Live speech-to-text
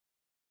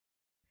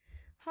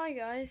Hi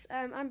guys,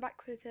 I'm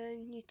back with a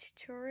new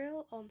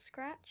tutorial on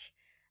Scratch,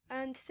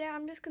 and today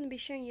I'm just going to be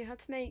showing you how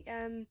to make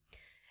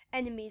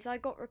enemies. I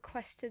got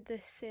requested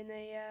this in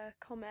a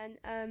comment,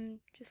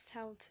 just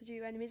how to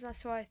do enemies.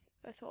 That's why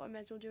I thought I may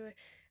as well do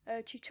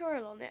a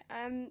tutorial on it.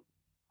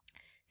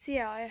 So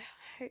yeah, I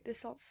hope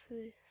this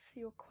answers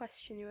your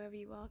question, whoever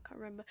you are. I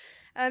can't remember.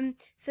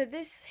 So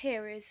this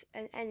here is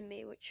an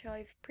enemy which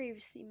I've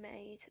previously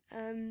made.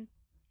 And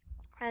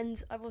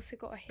I've also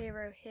got a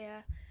hero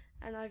here,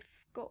 and I've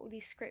got all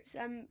these scripts.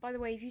 By the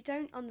way, if you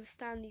don't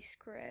understand these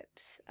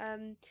scripts,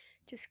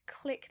 just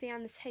click the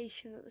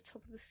annotation at the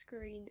top of the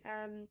screen,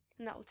 and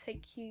that will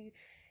take you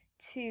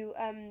to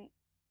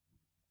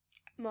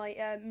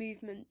my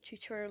movement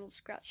tutorial on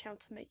Scratch, how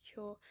to make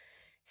your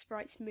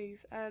sprites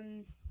move.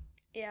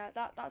 Yeah,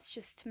 that's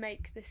just to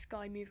make this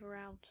guy move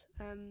around.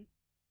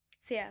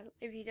 So yeah,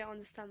 if you don't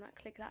understand that,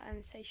 click that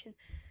annotation.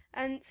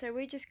 And so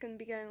we're just going to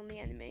be going on the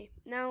enemy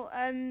now.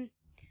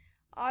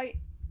 I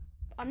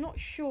I'm not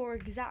sure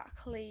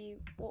exactly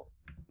what.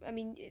 I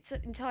mean, it's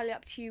entirely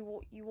up to you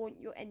what you want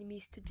your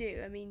enemies to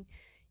do. I mean,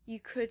 you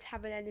could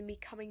have an enemy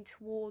coming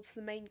towards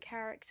the main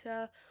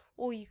character,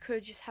 or you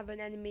could just have an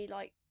enemy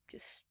like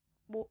just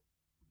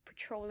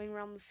patrolling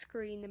around the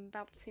screen and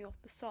bouncing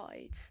off the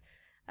sides.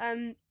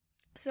 Um,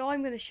 so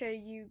I'm going to show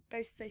you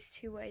both of those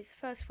two ways.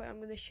 The first way, I'm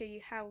going to show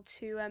you how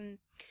to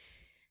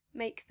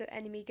make the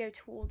enemy go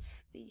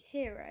towards the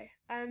hero.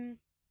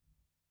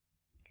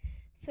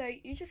 So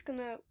you're just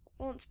gonna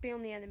want to be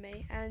on the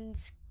enemy and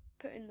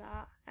put in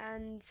that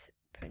and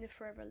put in a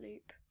forever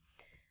loop.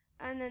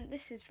 And then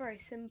this is very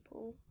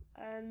simple.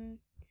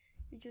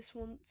 You just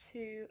want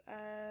to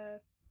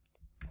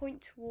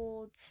point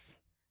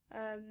towards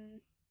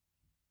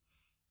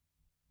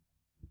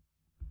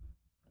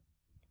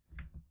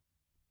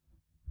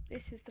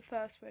this is the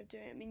first way of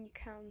doing it. I mean, you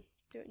can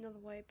do it another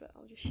way, but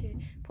I'll just show you.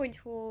 Point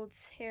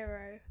towards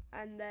hero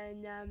and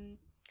then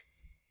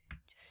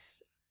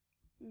just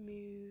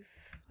move,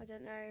 I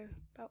don't know,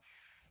 about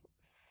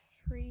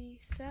 3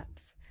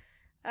 steps.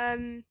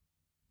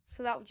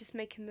 So that will just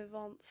make him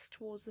advance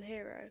towards the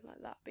hero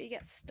like that, but he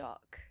gets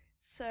stuck,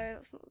 so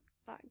that's not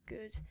that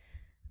good.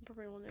 I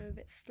probably want to go a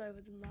bit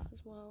slower than that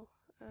as well.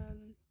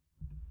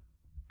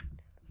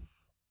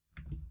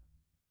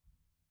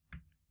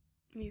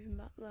 Moving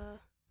back there.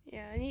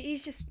 Yeah, and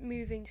he's just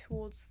moving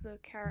towards the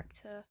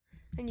character,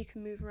 and you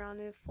can move around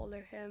and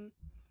follow him.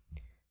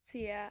 So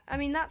yeah, I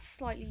mean that's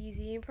slightly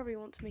easy. You probably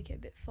want to make it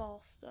a bit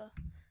faster.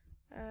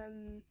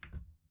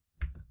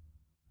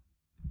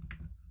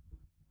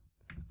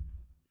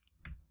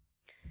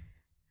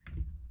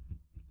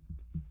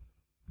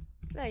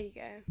 There you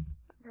go.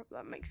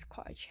 That makes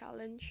quite a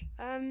challenge.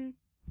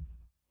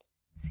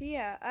 So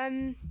yeah,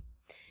 and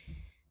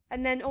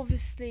then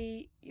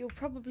obviously you'll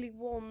probably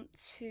want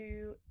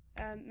to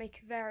make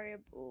a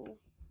variable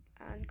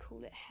and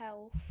call it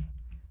health.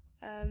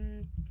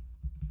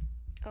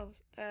 Oh,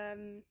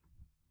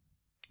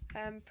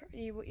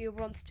 you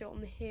want to do it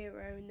on the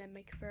hero and then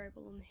make a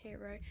variable on the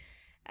hero,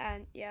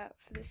 and yeah,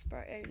 for this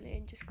sprite only,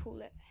 and just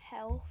call it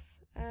health.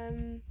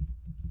 I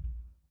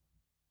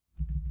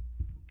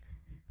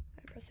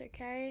press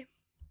OK,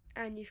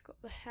 and you've got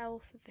the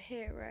health of the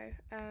hero.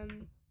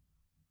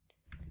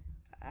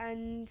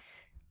 And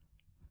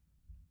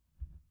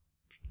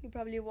you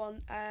probably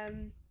want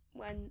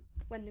when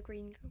the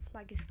green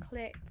flag is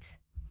clicked,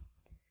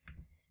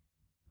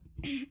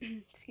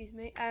 excuse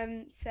me,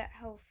 set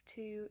health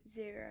to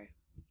 0.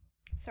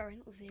 Sorry,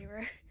 not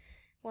 0,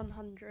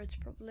 100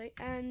 probably.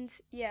 And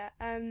yeah,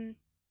 and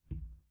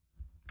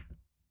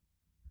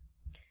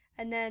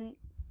then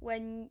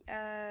when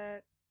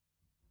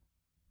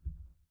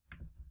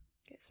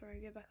sorry,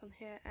 go back on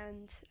here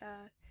and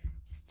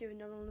just do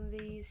another one of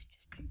these.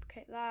 Just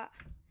duplicate that,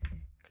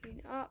 clean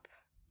it up,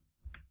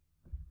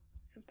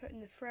 and put in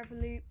the forever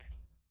loop.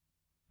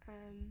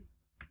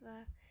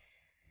 There.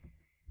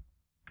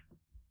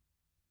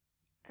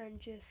 And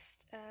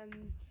just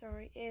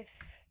sorry, if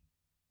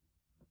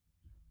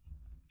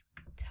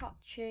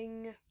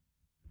touching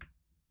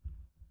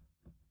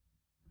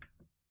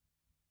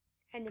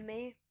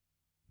enemy,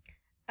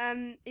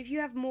 if you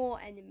have more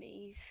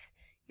enemies,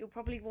 you'll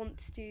probably want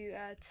to do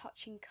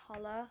touching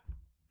color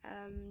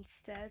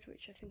instead,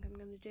 which I think I'm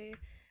going to do.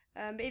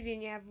 But if you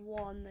only have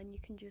one, then you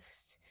can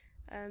just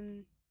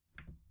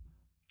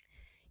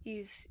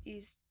use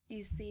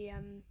the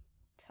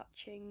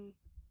touching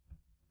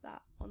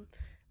that one.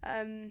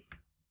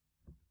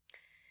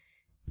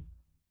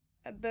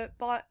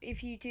 But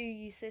if you do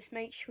use this,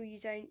 make sure you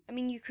don't. I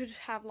mean, you could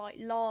have like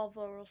lava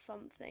or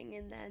something,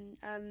 and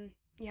then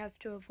you have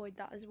to avoid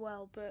that as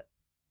well. But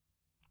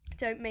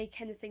don't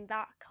make anything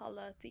that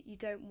colour that you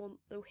don't want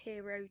the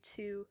hero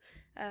to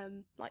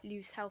like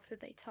lose health if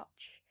they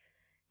touch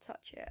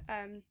it.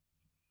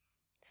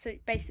 So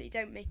basically,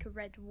 don't make a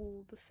red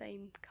wall the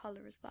same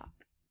colour as that.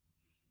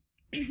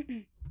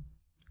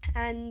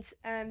 And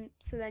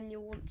so then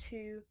you'll want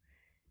to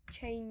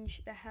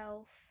change the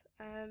health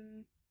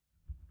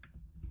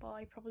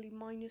by probably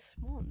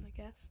 -1, I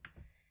guess.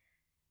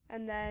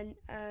 And then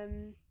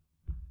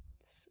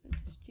this and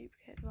just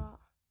duplicate that. Let's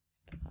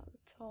put that at the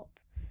top.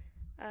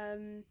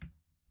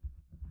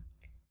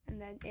 And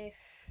then if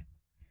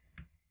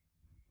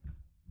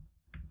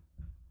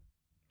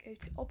go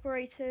to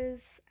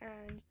operators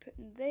and put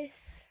in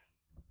this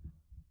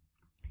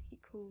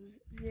equals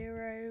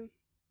 0.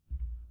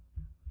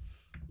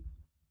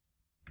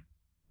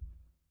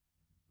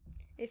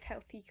 If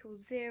health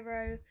equals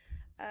 0,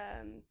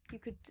 you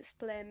could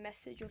display a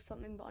message or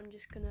something, but I'm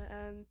just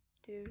gonna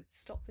do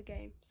stop the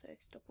game, so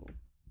stop all.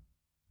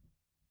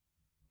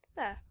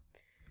 There.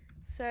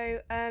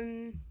 So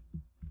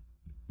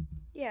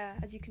yeah,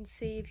 as you can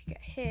see, if you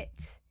get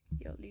hit,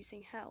 you're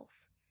losing health.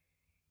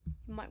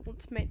 You might want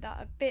to make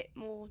that a bit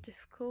more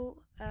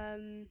difficult,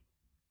 but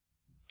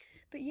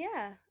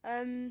yeah.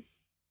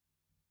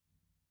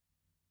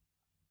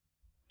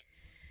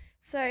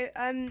 So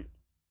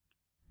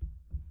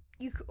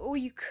you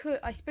could,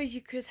 I suppose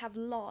you could have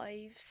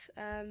lives,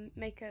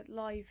 make a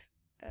live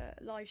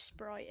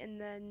sprite,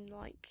 and then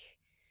like,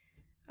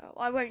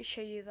 I won't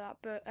show you that,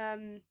 but I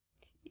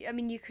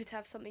mean, you could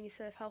have something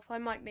instead of health. I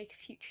might make a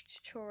future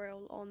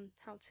tutorial on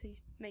how to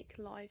make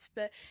lives,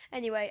 but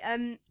anyway,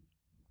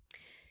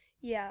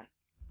 yeah.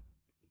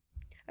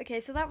 Okay,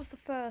 so that was the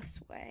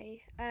first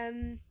way.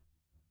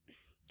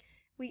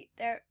 We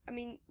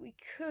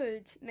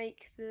could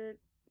make the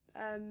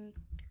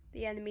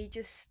enemy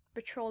just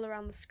patrol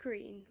around the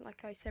screen,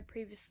 like I said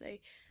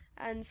previously.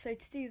 And so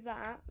to do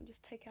that, I'll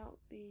just take out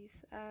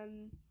these.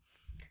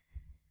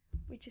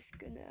 We're just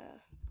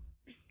gonna.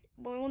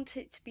 Well, we want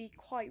it to be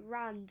quite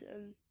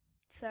random.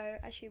 So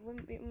actually,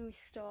 when we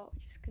start,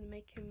 we're just gonna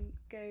make him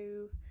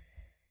go.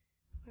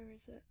 Where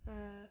is it?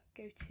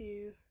 Go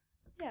to.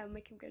 Yeah,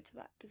 make him go to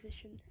that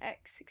position.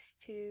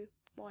 X62,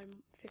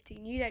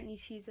 Y15. You don't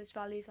need to use those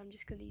values. I'm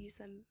just gonna use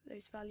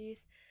those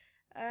values.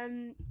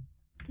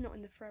 Not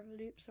in the forever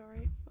loop,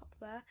 sorry, up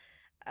there.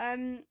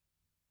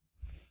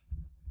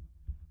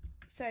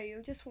 So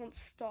you'll just want to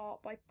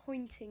start by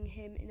pointing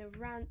him in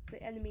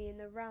the enemy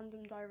in a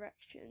random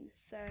direction.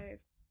 So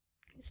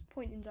just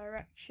point in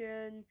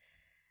direction,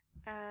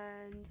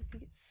 and I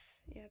think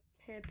it's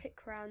here,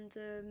 pick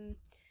random.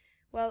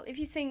 Well, if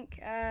you think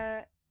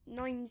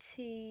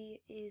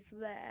 90 is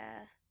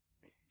there,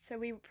 so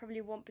we would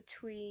probably want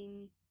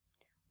between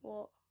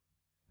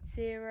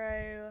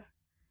 0,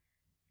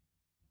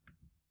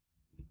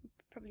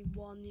 probably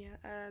 1, yeah,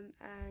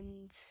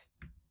 and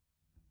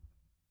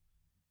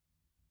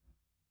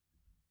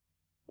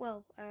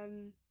well,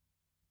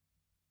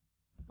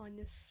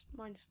 minus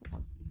 1. That's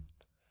what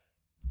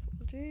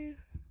we'll do.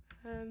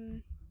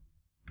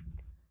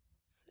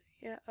 So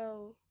yeah,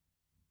 oh.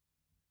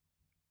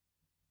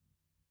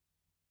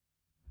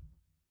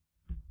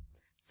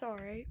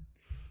 Sorry.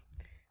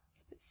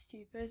 It's a bit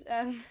stupid.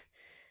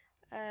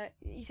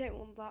 You don't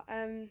want that.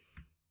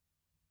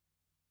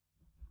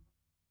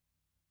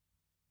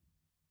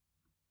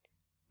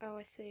 Oh,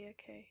 I see,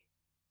 okay.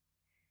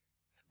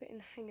 So we're getting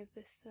the hang of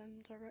this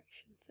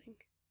direction thing.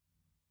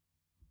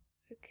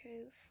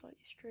 Okay, that's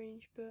slightly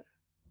strange, but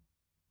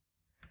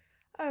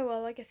oh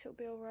well, I guess it'll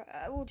be alright.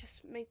 We'll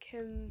just make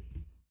him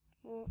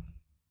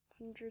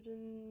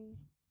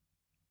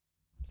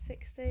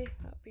 160.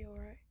 That'll be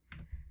alright.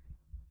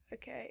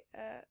 Okay,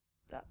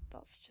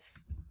 that's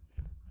just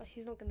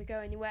he's not gonna go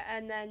anywhere.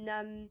 And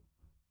then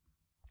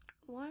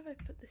why have I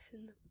put this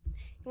in the?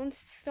 You want to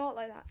start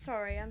like that?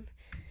 Sorry, I'm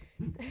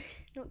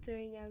not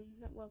doing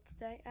that well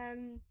today.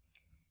 And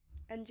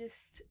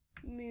just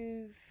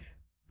move.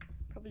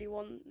 Probably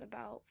want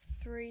about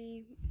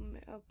 3.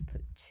 I'll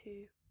put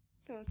 2.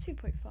 No,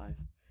 2.5.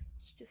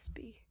 Just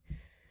be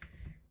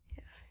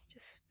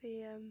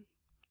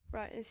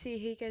right. And see,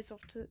 he goes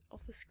off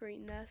the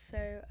screen there.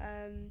 So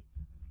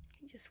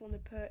you just want to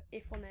put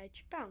if on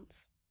edge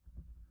bounce.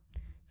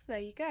 So there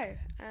you go,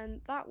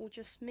 and that will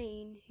just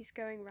mean he's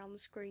going around the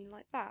screen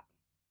like that.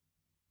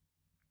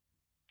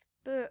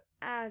 But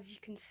as you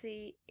can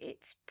see,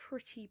 it's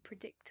pretty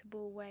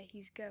predictable where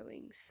he's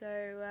going.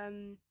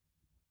 So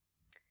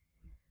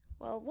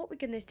well, what we're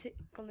gonna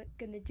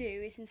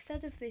do is,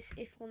 instead of this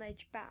if on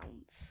edge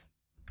bounce,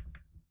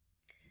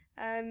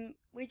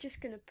 we're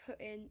just gonna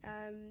put in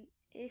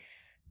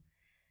if.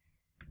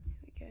 Here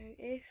we go.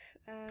 If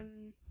get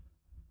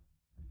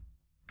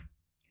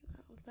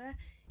that off there.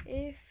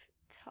 If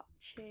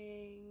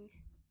touching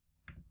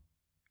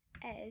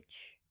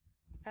edge,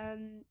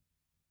 well,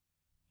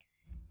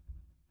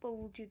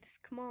 we'll do this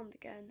command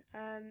again.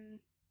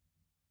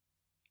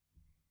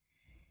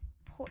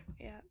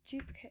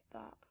 Duplicate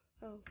that.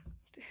 Oh,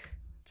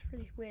 it's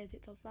really weird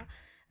it does that.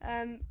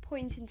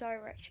 Point in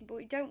direction, but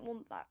we don't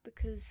want that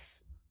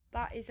because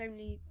that is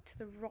only to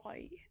the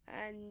right,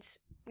 and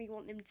we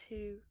want him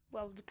to,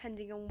 well,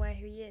 depending on where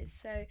he is.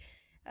 So,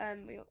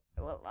 I'm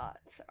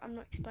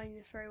not explaining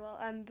this very well.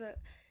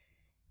 But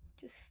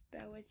just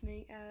bear with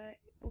me.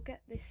 We'll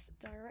get this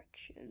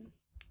direction,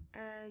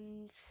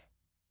 and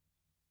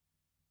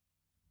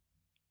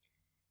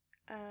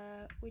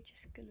we're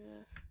just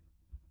gonna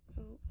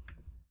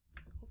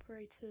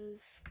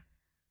operators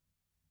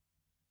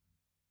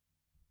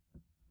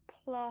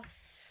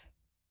plus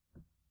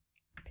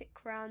pick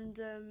pick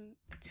random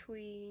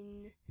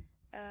between,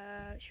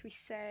 should we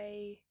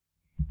say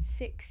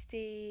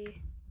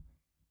 60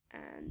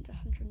 and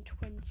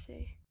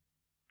 120.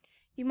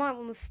 You might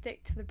want to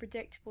stick to the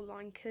predictable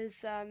line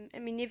because, I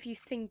mean, if you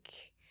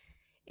think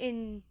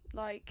in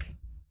like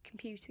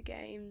computer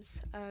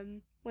games,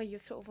 where you're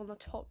sort of on a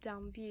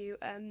top-down view,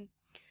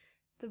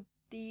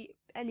 the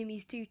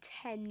enemies do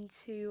tend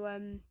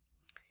to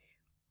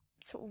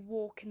sort of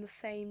walk in the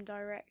same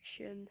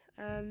direction.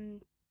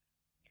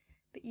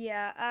 But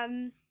yeah,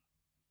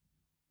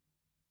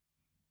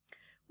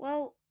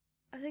 well,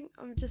 I think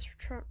I'm just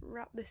trying to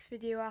wrap this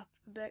video up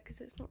a bit because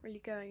it's not really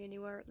going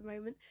anywhere at the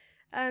moment.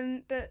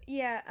 But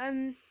yeah,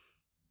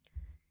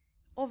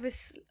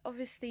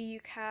 obviously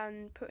you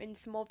can put in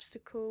some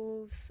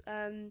obstacles.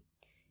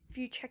 If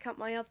you check out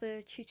my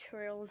other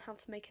tutorial on how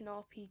to make an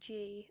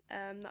RPG,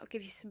 that'll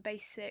give you some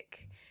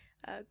basic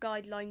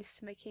guidelines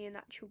to making an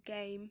actual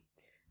game,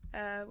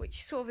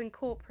 which sort of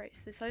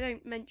incorporates this. I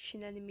don't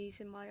mention enemies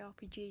in my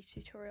RPG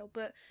tutorial,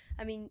 but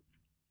I mean,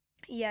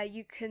 yeah,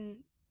 you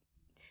can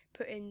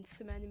put in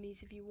some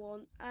enemies if you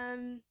want.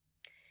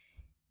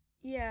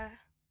 Yeah,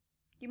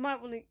 you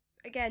might want to.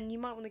 Again, you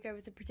might want to go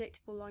with the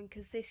predictable line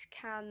because this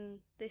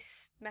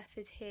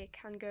method here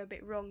can go a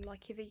bit wrong.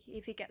 Like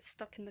if he gets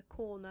stuck in the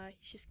corner,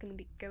 he's just going to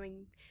be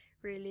going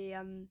really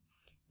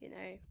you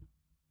know,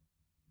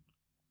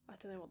 I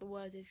don't know what the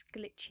word is,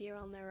 glitchy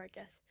around there, I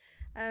guess.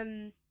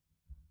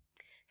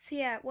 So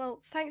yeah,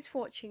 well, thanks for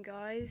watching,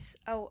 guys.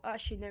 Oh,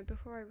 actually no,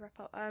 before I wrap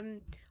up,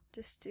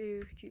 just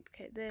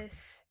duplicate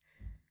this,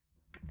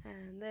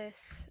 and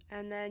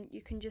then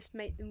you can just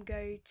make them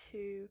go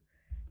to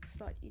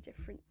slightly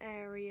different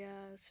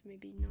areas,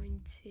 maybe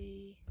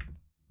 90,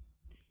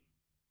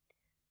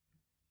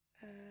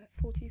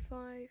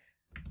 45.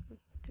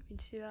 Didn't mean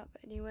to do that,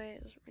 but anyway,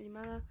 it doesn't really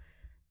matter.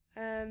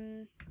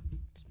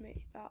 Just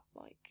make that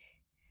like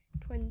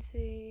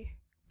 20.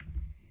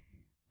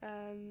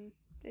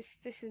 This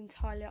is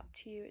entirely up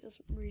to you. It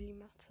doesn't really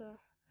matter.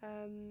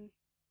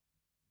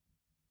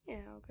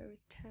 Yeah, I'll go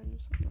with 10 or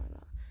something like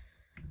that.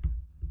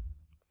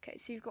 Okay,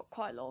 so you've got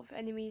quite a lot of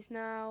enemies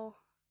now.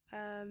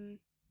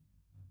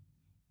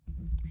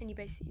 And you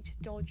basically need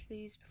to dodge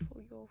these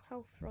before your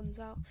health runs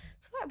out.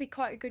 So that would be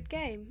quite a good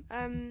game.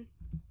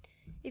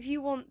 If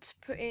you want to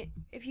put it,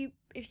 if you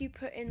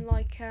put in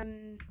like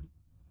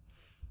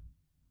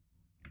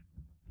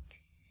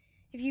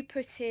if you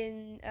put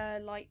in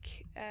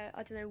like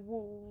I don't know,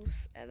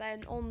 walls, and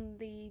then on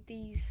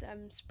these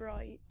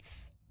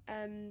sprites,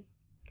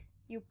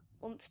 you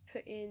want to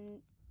put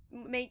in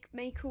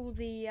make all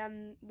the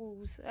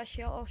walls.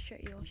 Actually, I'll show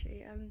you.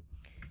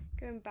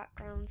 Go in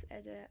backgrounds,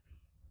 edit,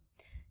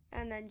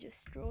 and then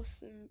just draw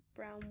some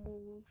brown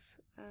walls.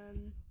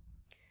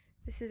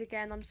 This is,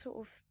 again, I'm sort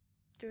of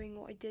doing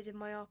what I did in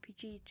my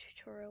RPG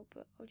tutorial,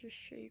 but I'll just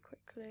show you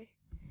quickly.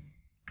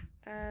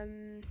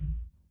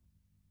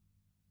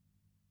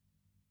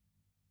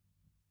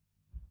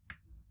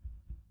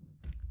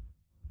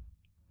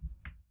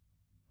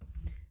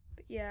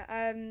 But yeah,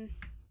 and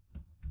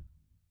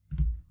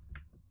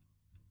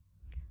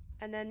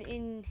then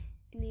in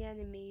the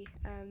enemy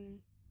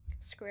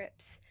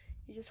scripts,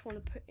 you just want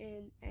to put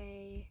in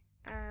a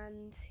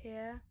and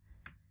here,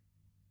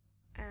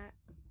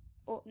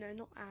 or no,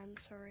 not and,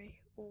 sorry,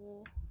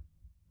 or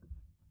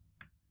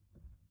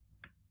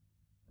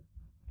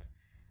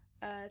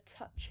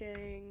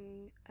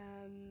touching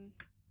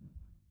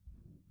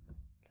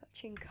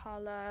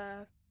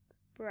color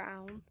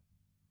brown.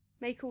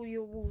 Make all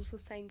your walls the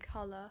same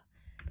color.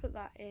 Put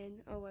that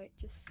in. Oh wait,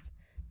 just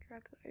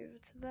drag that over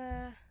to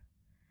there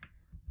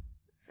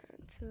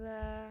and to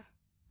there.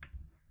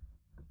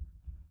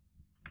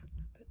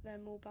 Put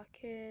them all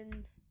back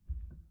in.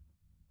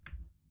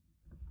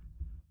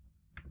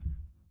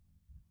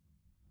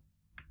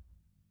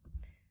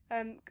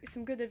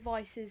 Some good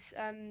advice is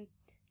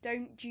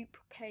don't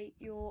duplicate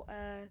your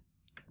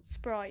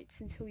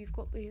sprites until you've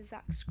got the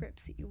exact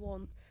scripts that you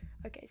want.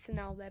 Okay, so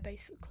now they're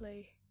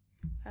basically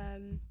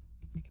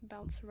you can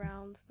bounce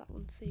around. That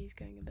one, see, he's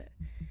going a bit,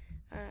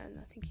 and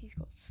I think he's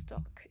got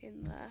stuck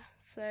in there.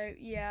 So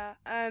yeah,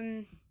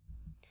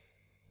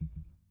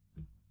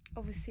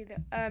 obviously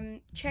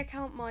check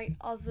out my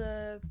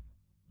other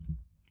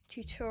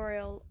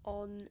tutorial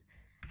on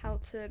how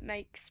to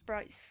make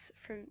sprites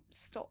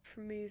stop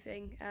from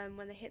moving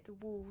when they hit the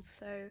wall,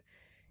 so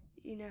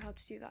you know how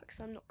to do that,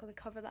 because I'm not going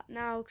to cover that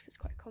now because it's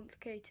quite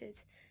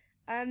complicated.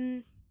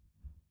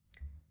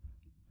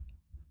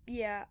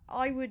 Yeah,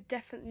 I would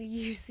definitely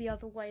use the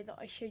other way that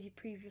I showed you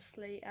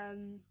previously,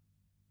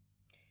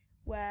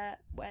 where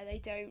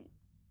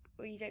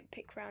you don't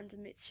pick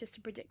random, it's just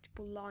a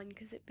predictable line,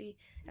 because it'd be,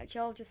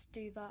 actually I'll just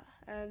do that.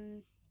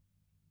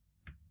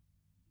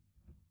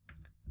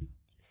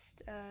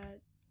 Just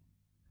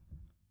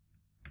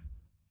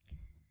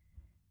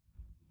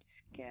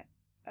get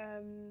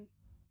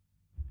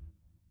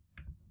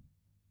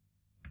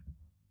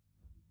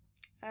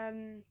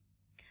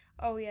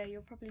oh yeah,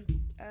 you'll probably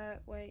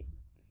wait,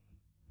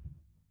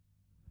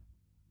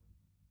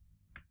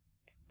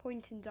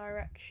 point in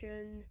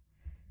direction,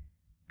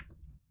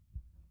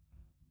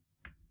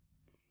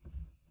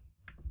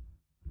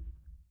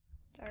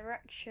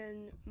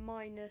 direction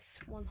minus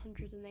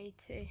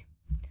 180.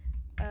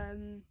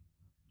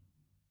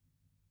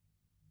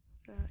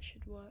 That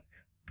should work.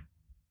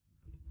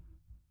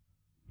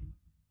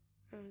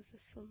 Oh, is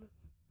this on the...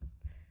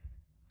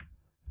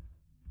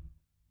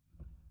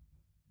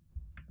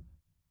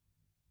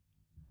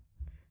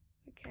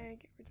 Okay,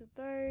 get rid of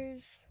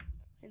those,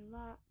 in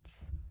that,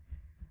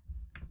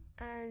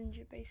 and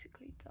you're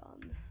basically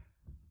done.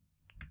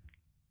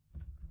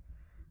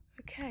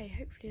 Okay,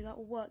 hopefully that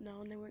will work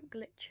now and they won't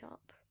glitch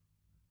up.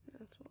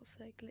 That's what I'll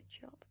say,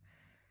 glitch up.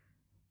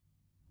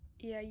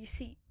 Yeah, you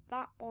see,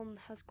 that one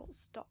has got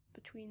stuck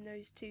between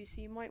those two,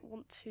 so you might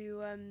want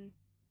to,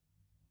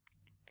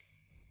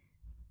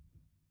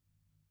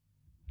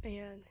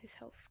 yeah, his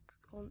health's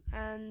gone,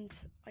 and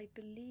I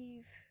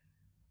believe,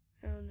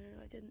 oh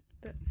no, I didn't,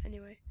 but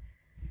anyway,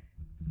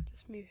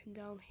 just move him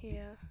down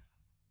here.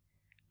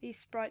 These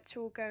sprites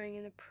are all going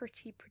in a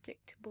pretty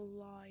predictable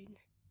line.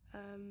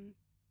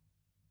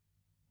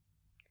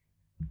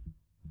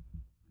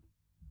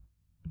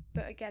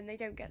 But again, they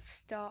don't get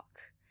stuck,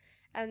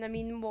 and I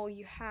mean, the more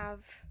you have,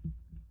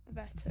 the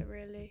better,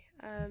 really.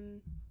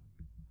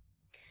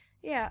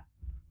 Yeah,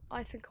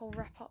 I think I'll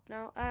wrap up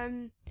now.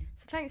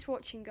 So thanks for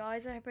watching,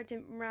 guys. I hope I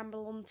didn't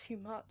ramble on too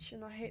much,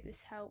 and I hope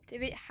this helped.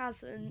 If it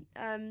hasn't,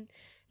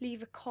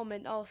 leave a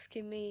comment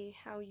asking me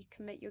how you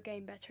can make your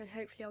game better, and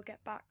hopefully I'll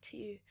get back to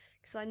you,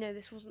 because I know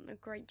this wasn't a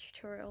great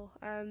tutorial.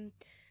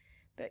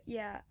 But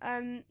yeah,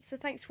 so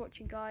thanks for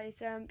watching,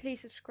 guys.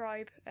 Please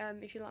subscribe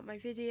if you like my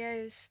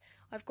videos.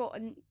 I've got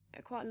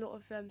quite a lot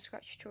of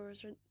Scratch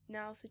tutorials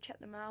now, so check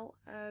them out.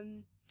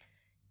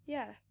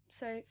 Yeah,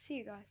 so see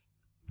you guys.